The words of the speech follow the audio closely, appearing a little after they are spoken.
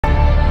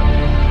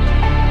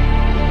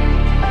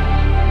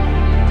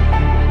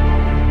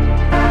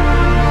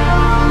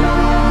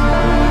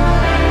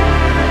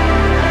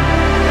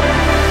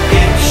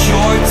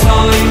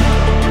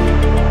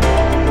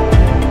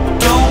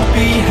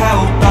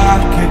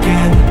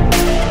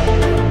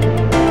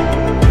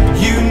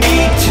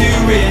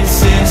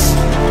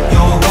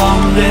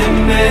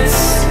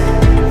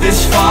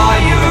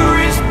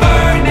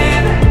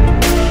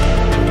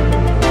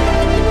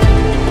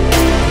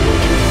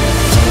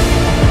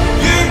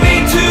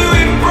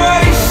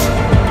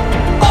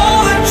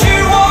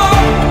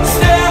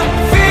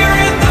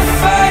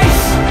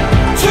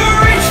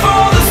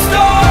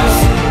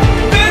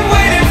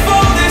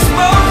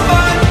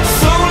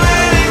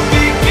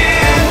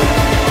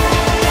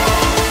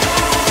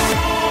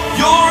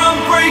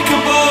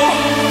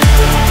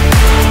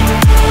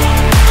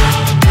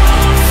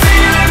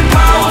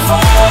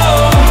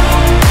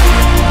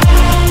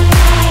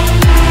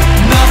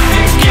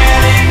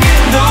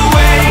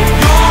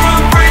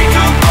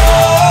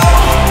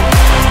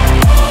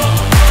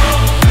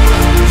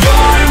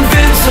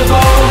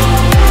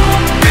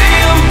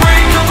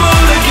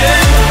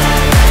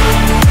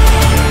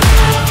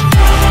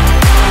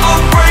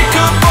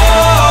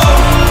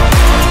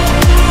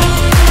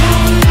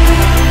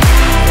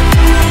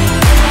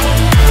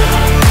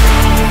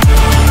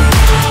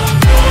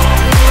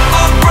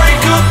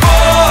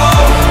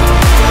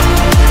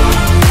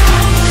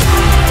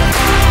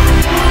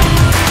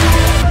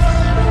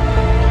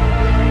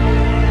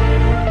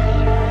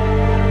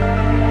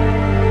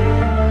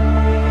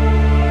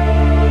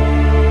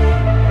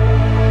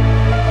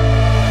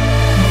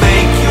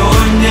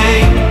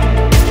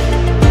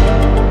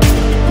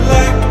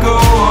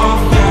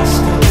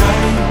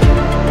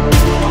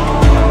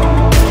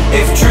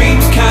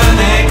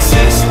can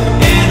exist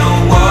in a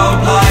world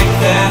like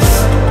this.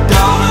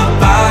 Don't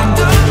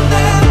abandon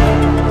them.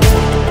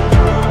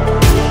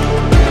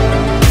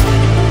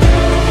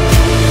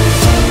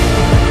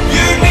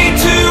 You need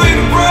to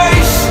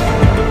embrace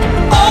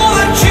all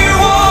that you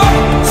are.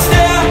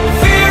 Stare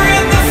fear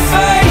in the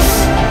face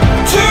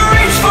to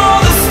reach for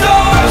the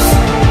stars.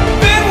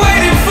 Been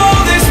waiting for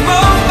this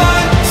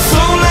moment,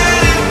 so let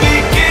it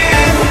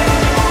begin.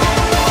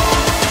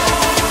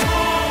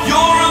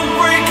 You're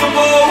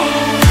unbreakable,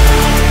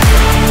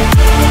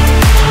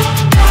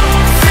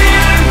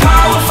 feeling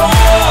powerful.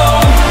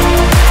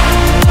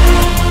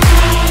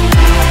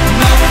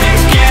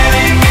 Nothing's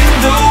getting in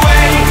the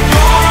way.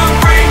 You're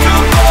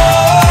unbreakable.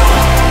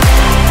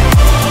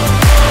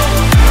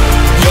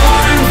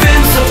 You're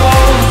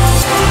invincible.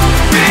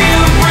 Be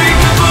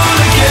unbreakable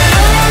again.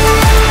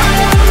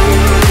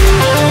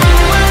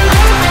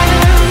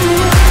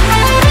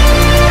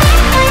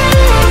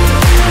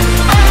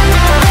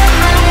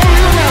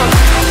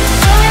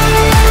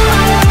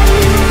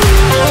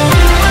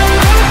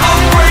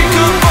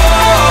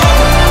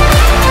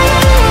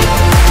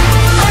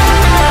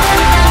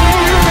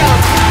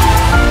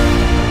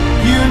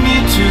 You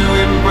need to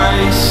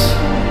embrace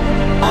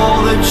all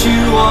that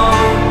you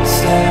are.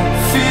 Stare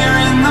fear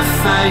in the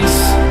face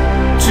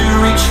to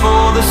reach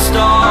for the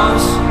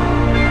stars.